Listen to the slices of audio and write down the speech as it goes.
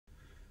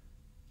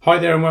Hi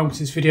there and welcome to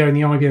this video in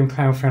the IBM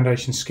Cloud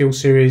Foundation Skill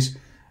Series,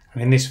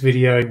 and in this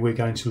video we're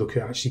going to look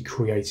at actually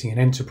creating an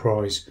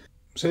enterprise.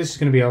 So this is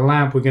going to be a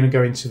lab. We're going to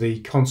go into the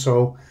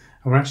console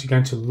and we're actually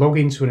going to log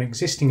into an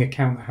existing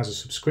account that has a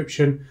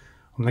subscription.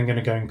 I'm then going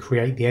to go and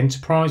create the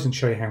enterprise and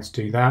show you how to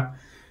do that.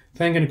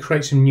 Then I'm going to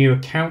create some new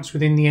accounts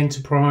within the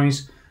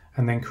enterprise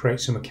and then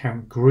create some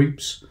account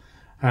groups,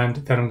 and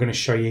then I'm going to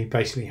show you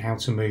basically how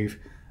to move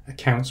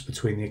accounts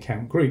between the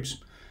account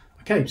groups.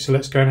 Okay, so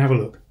let's go and have a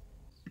look.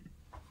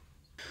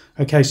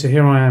 Okay, so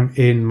here I am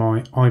in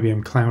my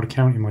IBM Cloud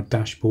account in my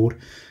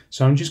dashboard.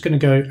 So I'm just going to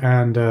go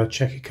and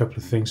check a couple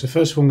of things. So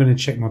first of all, I'm going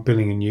to check my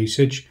billing and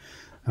usage,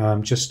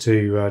 just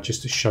to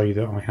show you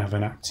that I have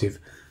an active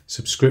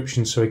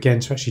subscription. So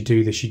again, to actually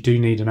do this, you do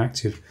need an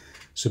active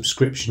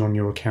subscription on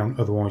your account,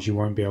 otherwise you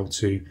won't be able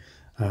to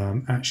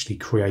actually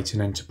create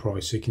an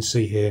enterprise. So you can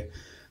see here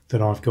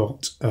that I've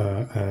got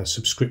a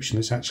subscription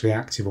that's actually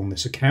active on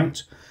this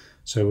account.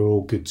 So we're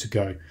all good to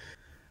go.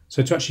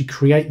 So to actually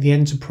create the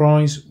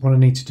enterprise, what I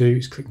need to do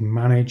is click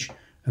Manage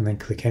and then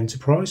click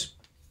Enterprise.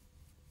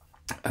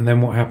 And then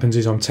what happens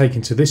is I'm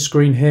taken to this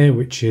screen here,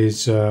 which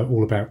is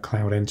all about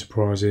Cloud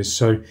Enterprises.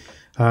 So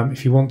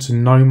if you want to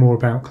know more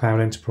about Cloud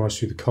Enterprise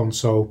through the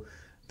console,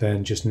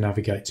 then just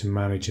navigate to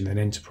Manage and then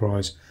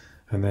Enterprise,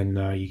 and then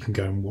you can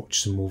go and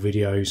watch some more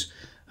videos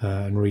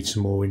and read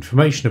some more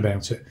information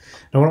about it.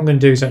 Now what I'm going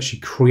to do is actually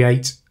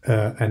create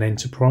an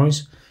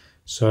enterprise.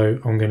 So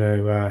I'm going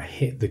to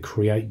hit the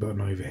Create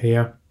button over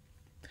here.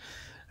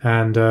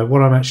 And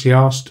what I'm actually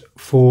asked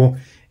for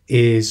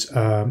is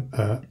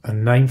a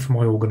name for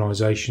my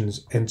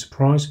organisation's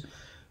enterprise.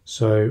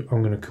 So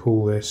I'm going to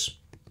call this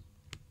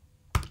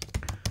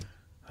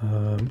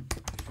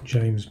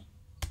James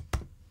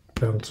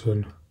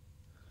Belton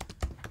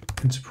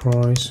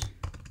Enterprise.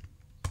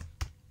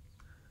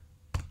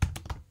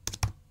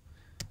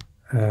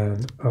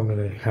 And I'm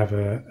going to have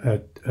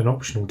an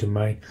optional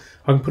domain.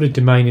 I can put a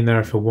domain in there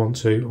if I want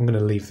to. I'm going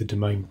to leave the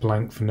domain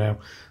blank for now.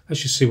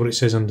 Let's just see what it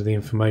says under the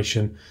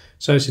information.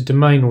 So it's a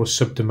domain or a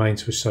subdomain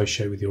to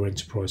associate with your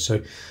enterprise.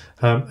 So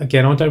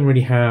again, I don't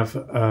really have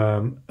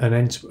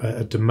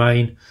a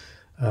domain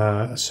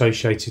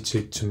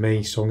associated to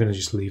me, so I'm going to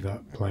just leave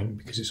that blank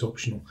because it's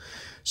optional.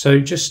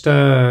 So just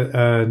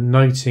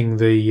noting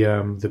the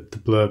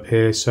blurb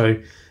here.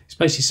 So it's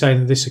basically saying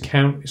that this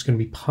account is going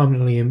to be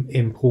permanently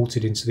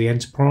imported into the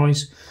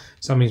enterprise.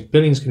 So that means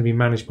billing is going to be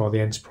managed by the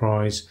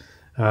enterprise,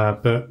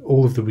 but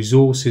all of the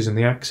resources and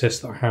the access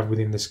that I have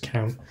within this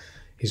account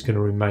is going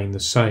to remain the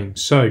same.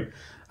 So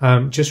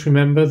just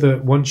remember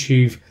that once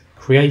you've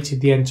created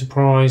the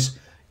enterprise,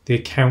 the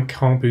account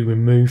can't be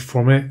removed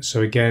from it.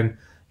 So again,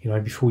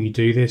 before you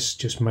do this,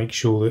 just make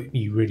sure that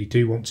you really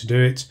do want to do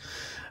it.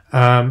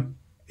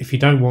 If you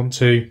don't want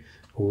to,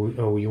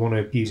 or you want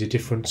to use a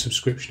different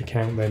subscription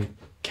account, then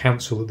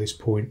cancel at this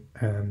point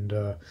and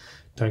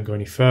don't go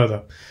any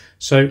further.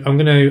 So I'm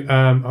going to,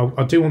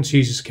 I do want to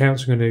use this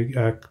account, so I'm going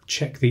to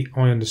check the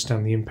I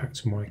understand the impact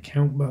of my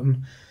account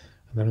button,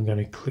 and then I'm going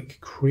to click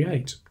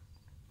Create.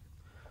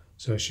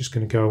 So it's just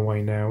going to go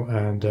away now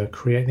and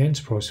create the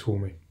enterprise for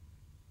me.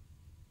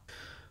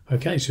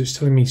 Okay, so it's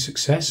telling me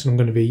success, and I'm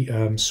going to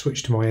be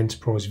switched to my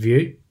enterprise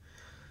view.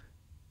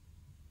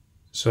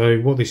 So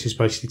what this is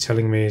basically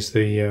telling me is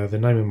the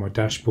name of my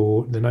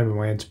dashboard, the name of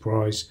my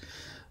enterprise,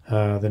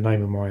 the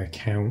name of my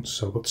account.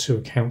 So I've got 2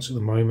 accounts at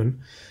the moment,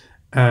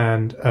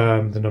 and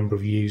the number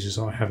of users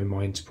I have in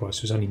my enterprise.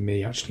 So it's only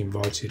me actually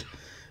invited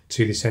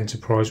to this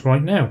enterprise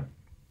right now.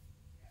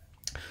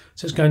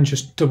 So let's go and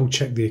just double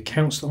check the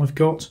accounts that I've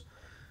got.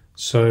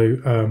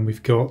 So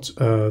we've got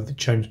the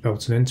James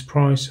Belton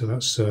Enterprise. So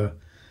that's the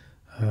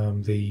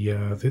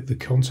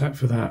contact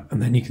for that,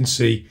 and then you can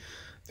see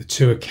the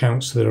 2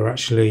 accounts that are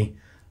actually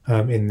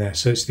in there.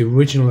 So it's the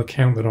original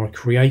account that I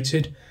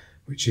created,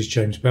 which is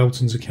James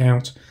Belton's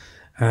account,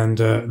 and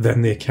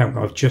then the account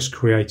that I've just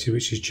created,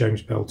 which is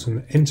James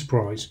Belton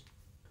Enterprise.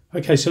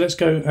 Okay, so let's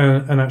go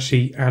and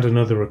actually add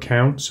another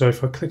account. So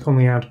if I click on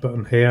the Add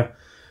button here,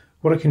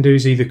 what I can do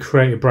is either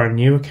create a brand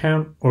new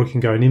account, or I can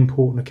go and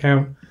import an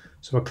account.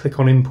 So if I click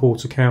on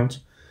Import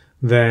Account,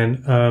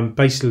 then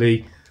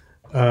basically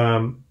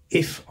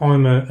if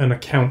I'm an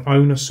account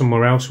owner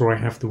somewhere else, or I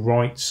have the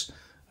rights,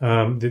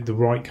 the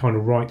right kind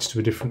of rights to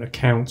a different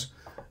account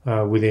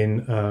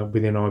within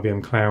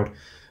IBM Cloud,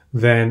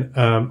 then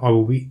I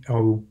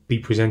will be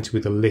presented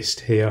with a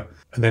list here,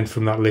 and then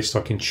from that list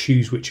I can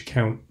choose which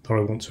account that I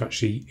want to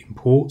actually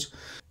import.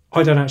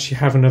 I don't actually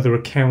have another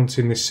account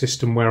in this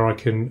system where I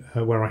can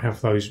where I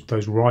have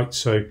those rights,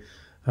 so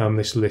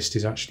this list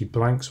is actually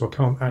blank, so I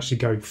can't actually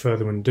go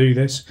further and do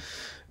this.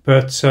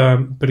 But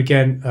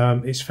again,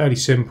 it's fairly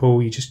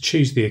simple. You just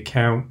choose the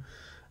account.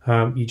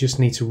 You just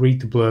need to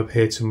read the blurb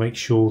here to make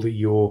sure that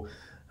you're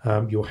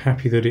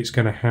happy that it's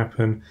going to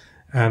happen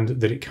and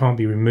that it can't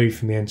be removed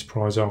from the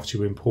enterprise after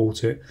you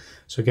import it.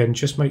 So again,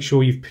 just make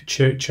sure you've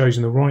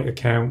chosen the right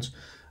account,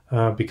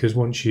 because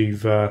once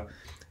you've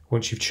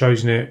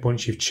chosen it,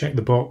 once you've checked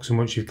the box, and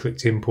once you've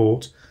clicked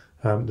import,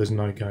 there's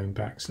no going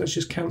back. So let's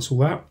just cancel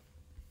that.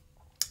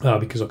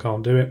 because I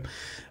can't do it.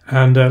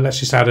 And let's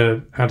just add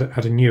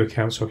a new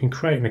account. So I can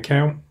create an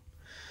account.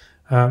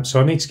 So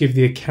I need to give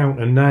the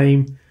account a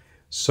name.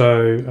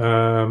 So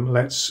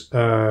let's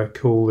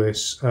call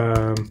this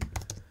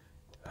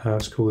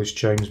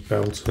James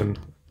Belton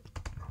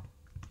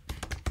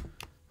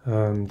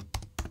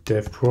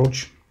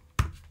DevProj.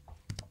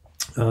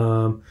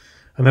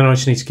 And then I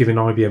just need to give an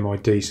IBM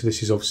ID. So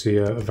this is obviously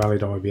a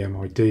valid IBM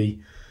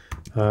ID.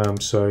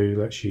 So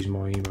let's use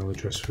my email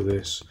address for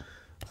this.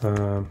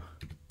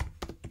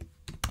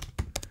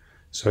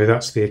 So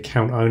that's the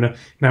account owner.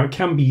 Now it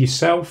can be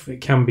yourself, it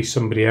can be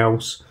somebody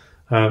else.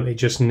 It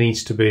just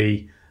needs to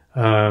be,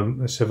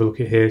 let's have a look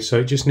at here.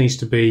 So it just needs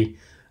to be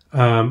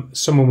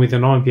someone with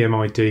an IBM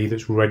ID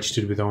that's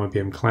registered with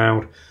IBM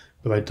Cloud,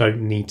 but they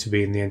don't need to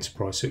be in the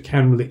enterprise. So it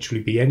can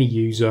literally be any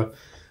user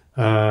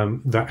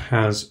that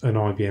has an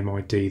IBM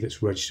ID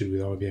that's registered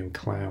with IBM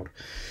Cloud.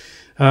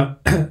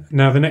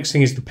 Now the next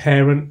thing is the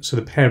parent. So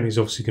the parent is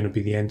obviously going to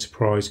be the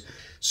enterprise.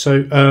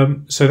 So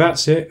so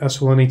that's it.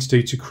 That's all I need to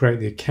do to create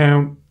the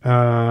account.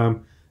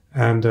 And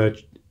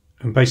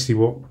basically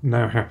what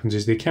now happens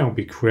is the account will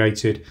be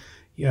created.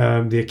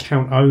 The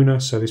account owner,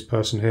 so this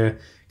person here,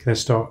 can then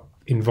start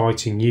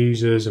inviting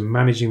users and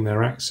managing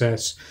their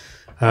access.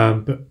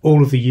 But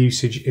all of the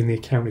usage in the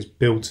account is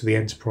billed to the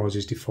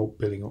enterprise's default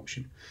billing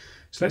option.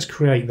 So let's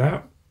create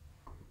that.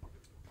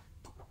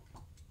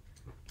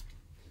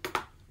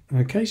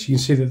 Okay, so you can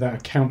see that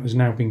that account has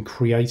now been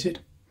created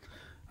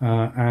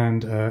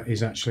and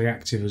is actually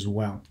active as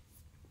well.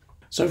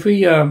 So if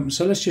we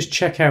so let's just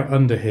check out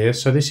under here.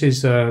 So this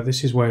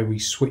is where we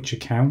switch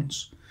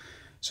accounts.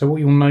 So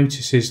what you'll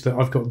notice is that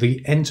I've got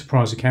the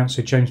enterprise account,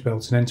 so James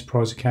Belton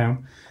enterprise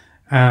account,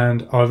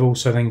 and I've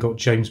also then got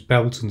James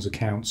Belton's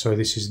account. So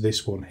this is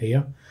this one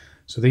here.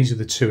 So these are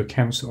the two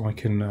accounts that I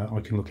can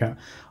look at.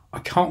 I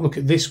can't look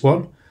at this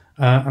one,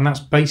 and that's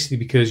basically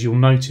because you'll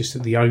notice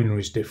that the owner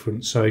is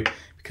different. So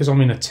because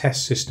I'm in a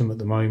test system at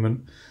the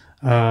moment,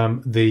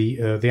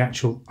 the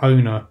actual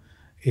owner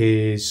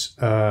is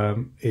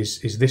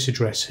this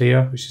address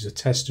here, which is a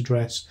test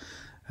address,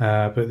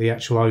 but the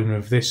actual owner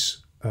of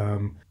this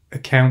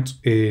account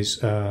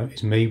is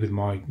me with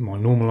my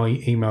normal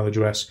email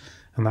address,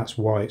 and that's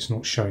why it's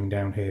not showing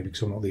down here,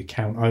 because I'm not the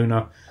account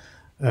owner.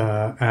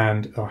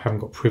 And I haven't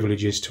got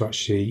privileges to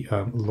actually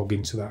log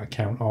into that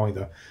account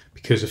either,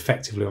 because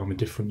effectively I'm a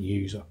different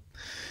user.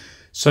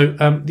 So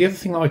the other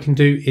thing that I can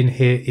do in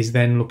here is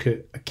then look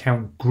at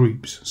account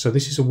groups. So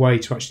this is a way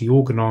to actually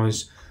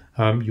organize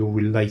your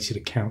related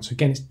accounts.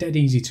 Again, it's dead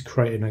easy to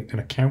create an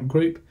account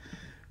group.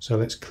 So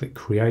let's click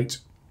create.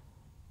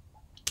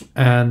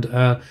 And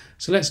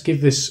so let's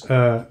give this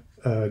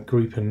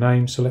group a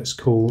name. So let's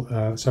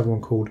have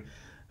one called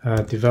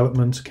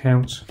development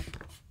account.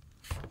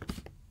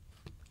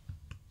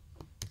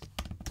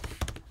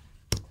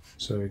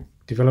 So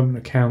development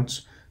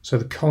accounts. So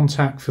the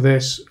contact for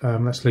this,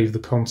 let's leave the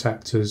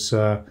contact as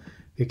the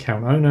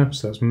account owner.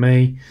 So that's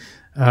me.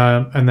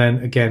 And then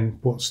again,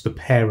 what's the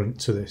parent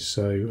to this?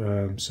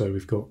 So so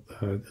we've got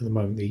at the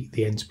moment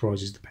the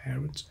enterprise is the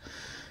parent.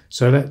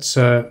 So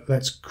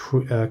let's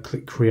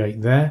click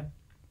create there,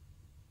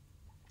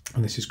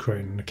 and this is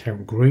creating an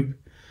account group.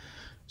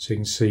 So you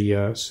can see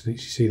so you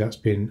see that's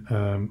been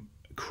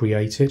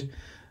created.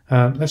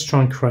 Let's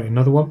try and create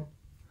another one.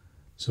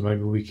 So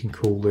maybe we can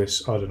call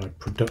this, I don't know,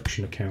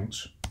 production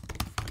accounts,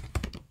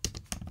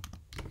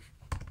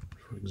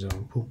 for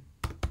example.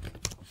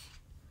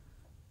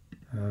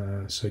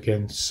 So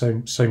again,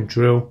 same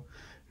drill.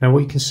 Now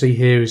what you can see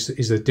here is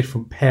the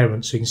different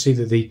parents. So you can see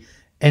that the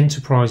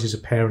enterprise is a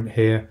parent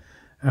here,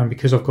 and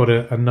because I've got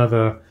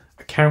another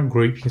account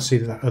group, you can see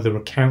that that other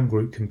account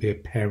group can be a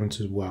parent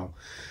as well.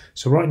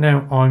 So right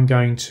now I'm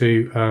going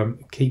to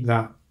keep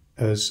that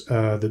as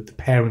the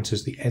parent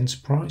as the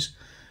enterprise.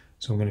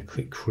 So I'm going to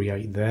click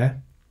create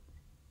there,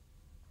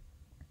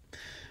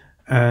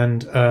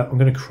 and I'm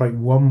going to create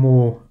one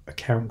more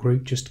account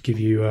group just to give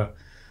you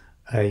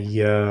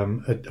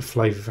a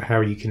flavour for how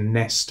you can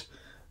nest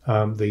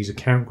these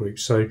account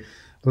groups. So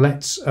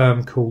let's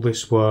call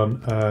this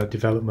one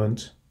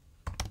development,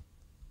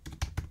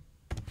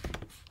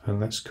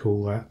 and let's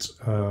call that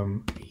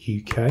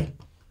UK,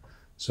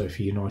 so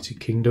for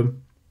United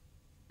Kingdom.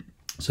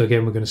 So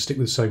again, we're going to stick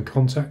with the same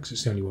contacts,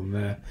 it's the only one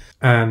there.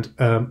 And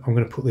I'm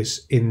going to put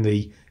this in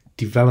the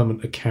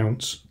development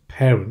accounts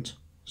parent.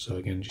 So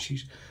again, just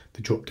use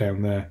the drop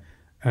down there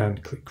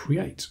and click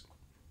create.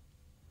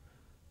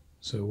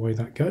 So away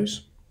that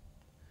goes.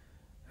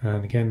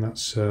 And again,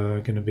 that's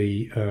going to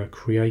be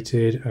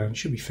created and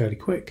should be fairly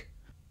quick.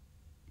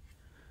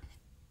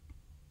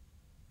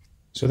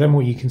 So then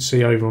what you can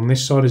see over on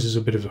this side is there's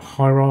a bit of a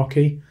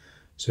hierarchy.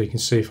 So you can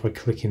see if I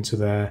click into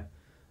there,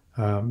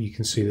 you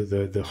can see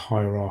that the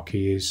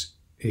hierarchy is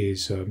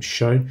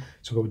shown.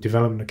 So I've got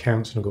development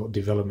accounts and I've got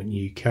development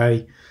UK,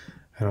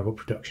 and I've got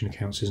production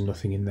accounts. There's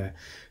nothing in there.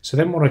 So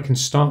then what I can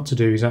start to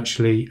do is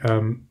actually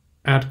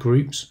add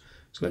groups.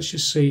 So let's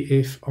just see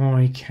if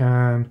I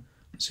can,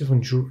 let's see if I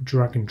can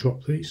drag and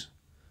drop these.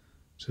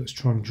 So let's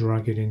try and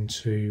drag it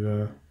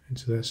into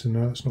into there. So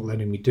no, that's not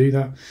letting me do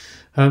that.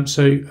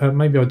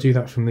 Maybe I'll do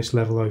that from this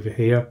level over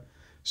here.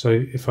 So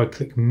if I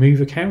click move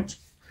account,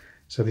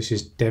 so this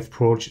is dev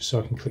proj, so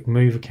I can click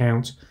move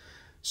account,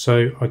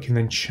 so I can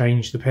then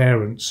change the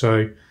parent.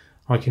 So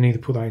I can either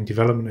put that in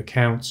development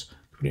accounts,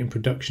 put it in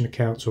production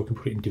accounts, or I can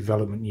put it in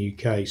development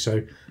UK. So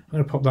I'm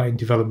going to pop that in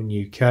development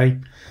UK.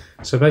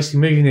 So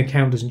basically moving the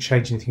account doesn't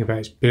change anything about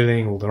its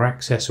billing or their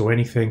access or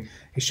anything.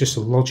 It's just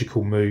a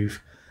logical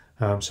move.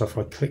 So if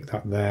I click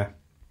that there,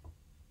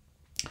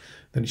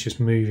 then it's just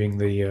moving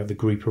the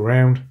group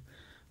around,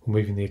 or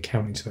moving the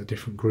account into that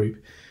different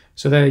group.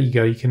 So there you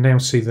go. You can now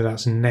see that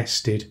that's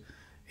nested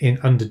in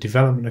under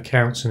development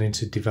accounts and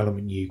into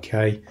development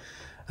UK.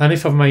 And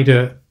if I've made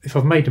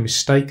a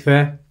mistake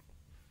there,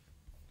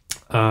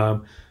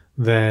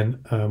 then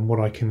what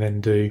I can then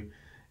do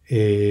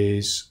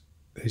is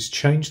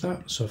change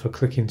that. So if I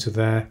click into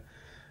there,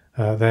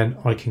 then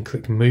I can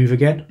click move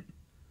again,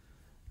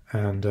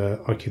 and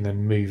I can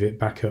then move it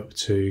back up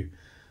to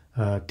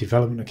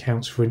development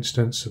accounts, for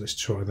instance. So let's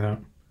try that.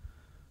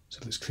 So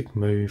let's click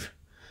move.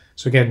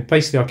 So again,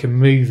 basically I can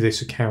move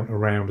this account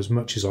around as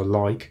much as I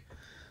like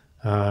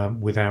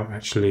without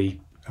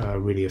actually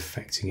really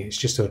affecting it. It's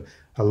just a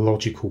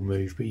logical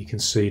move, but you can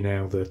see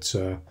now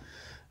that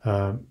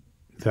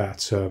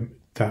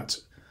that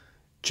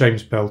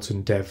James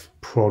Belton Dev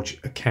Proj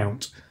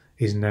account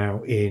is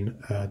now in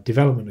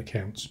development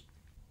accounts.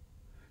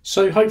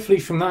 So hopefully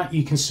from that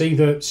you can see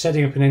that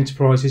setting up an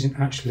enterprise isn't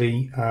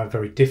actually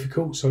very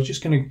difficult. So I'm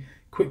just going to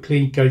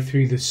quickly go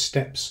through the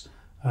steps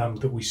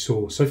that we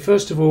saw. So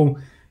first of all,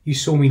 you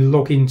saw me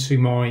log into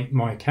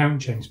my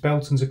account, James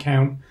Belton's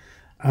account,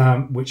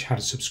 which had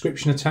a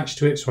subscription attached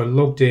to it. So I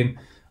logged in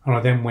and I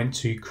then went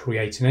to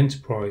create an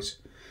enterprise.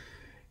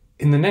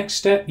 In the next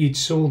step, you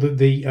saw that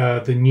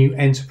the new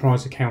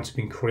enterprise account had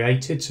been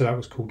created. So that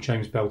was called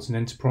James Belton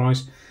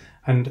Enterprise,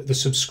 and the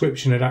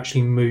subscription had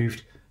actually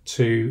moved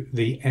to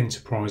the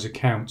enterprise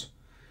account.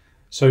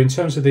 So in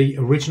terms of the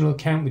original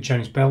account, the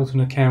James Belton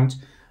account,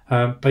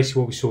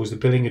 basically what we saw was the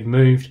billing had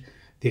moved.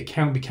 The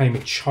account became a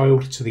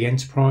child to the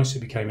enterprise.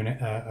 It became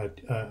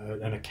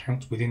an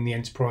account within the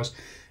enterprise.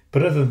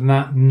 But other than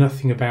that,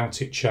 nothing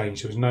about it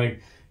changed. There was no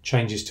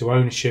changes to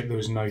ownership. There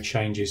was no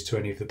changes to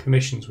any of the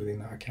permissions within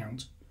that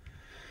account.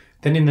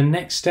 Then in the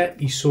next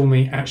step, you saw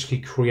me actually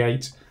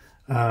create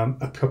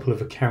a couple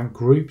of account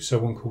groups. So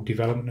one called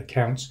development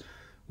accounts,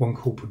 one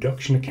called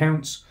production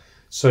accounts.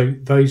 So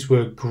those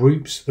were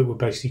groups that were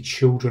basically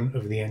children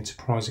of the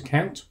enterprise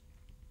account.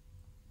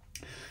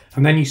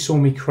 And then you saw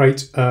me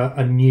create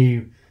a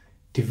new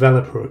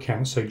developer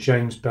account, so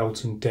James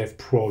Belton Dev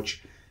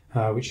Proj,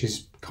 which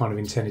is kind of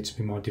intended to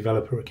be my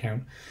developer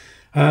account.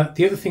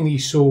 The other thing that you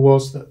saw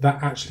was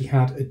that actually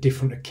had a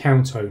different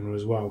account owner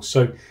as well.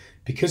 So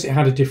because it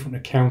had a different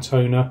account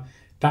owner,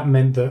 that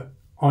meant that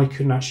I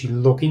couldn't actually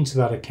log into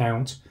that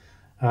account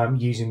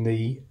using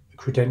the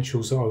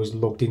credentials that I was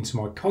logged into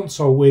my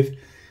console with,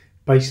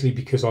 basically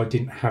because I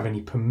didn't have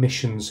any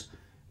permissions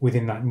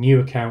within that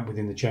new account,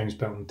 within the James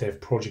Belton Dev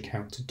Proj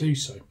account, to do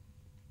so.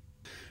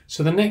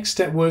 So the next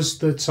step was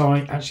that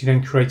I actually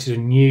then created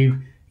a new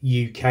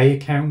UK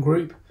account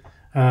group,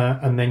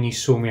 and then you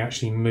saw me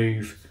actually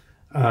move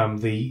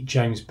the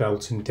James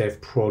Belton Dev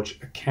Proj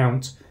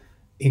account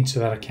into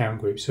that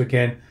account group. So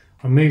again,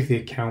 I moved the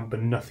account,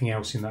 but nothing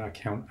else in that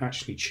account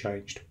actually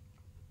changed.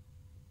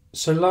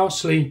 So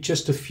lastly,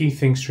 just a few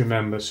things to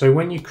remember. So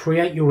when you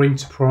create your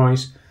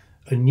enterprise,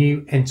 a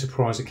new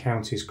enterprise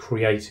account is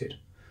created.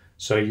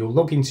 So you'll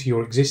log into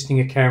your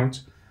existing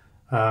account,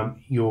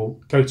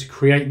 you'll go to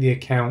create the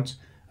account,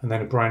 and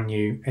then a brand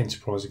new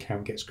enterprise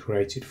account gets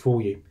created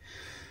for you.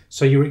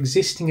 So your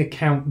existing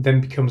account then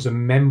becomes a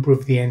member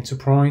of the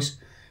enterprise,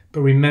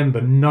 but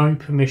remember, no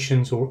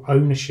permissions or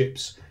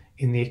ownerships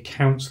in the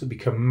accounts that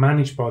become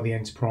managed by the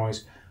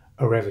enterprise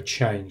are ever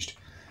changed.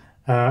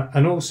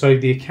 And also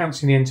the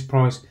accounts in the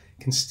enterprise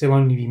can still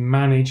only be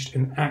managed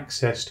and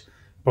accessed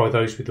by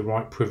those with the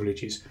right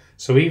privileges.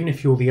 So even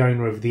if you're the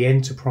owner of the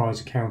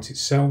enterprise account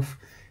itself,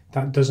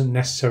 that doesn't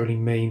necessarily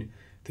mean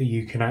that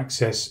you can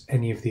access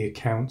any of the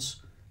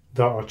accounts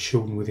that are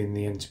children within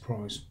the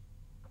enterprise.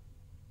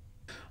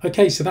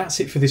 Okay, so that's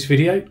it for this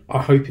video. I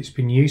hope it's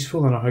been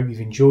useful and I hope you've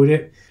enjoyed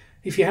it.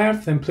 If you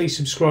have, then please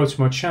subscribe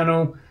to my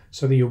channel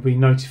so that you'll be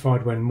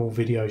notified when more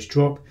videos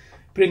drop.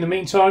 But in the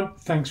meantime,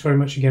 thanks very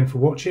much again for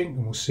watching,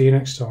 and we'll see you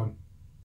next time.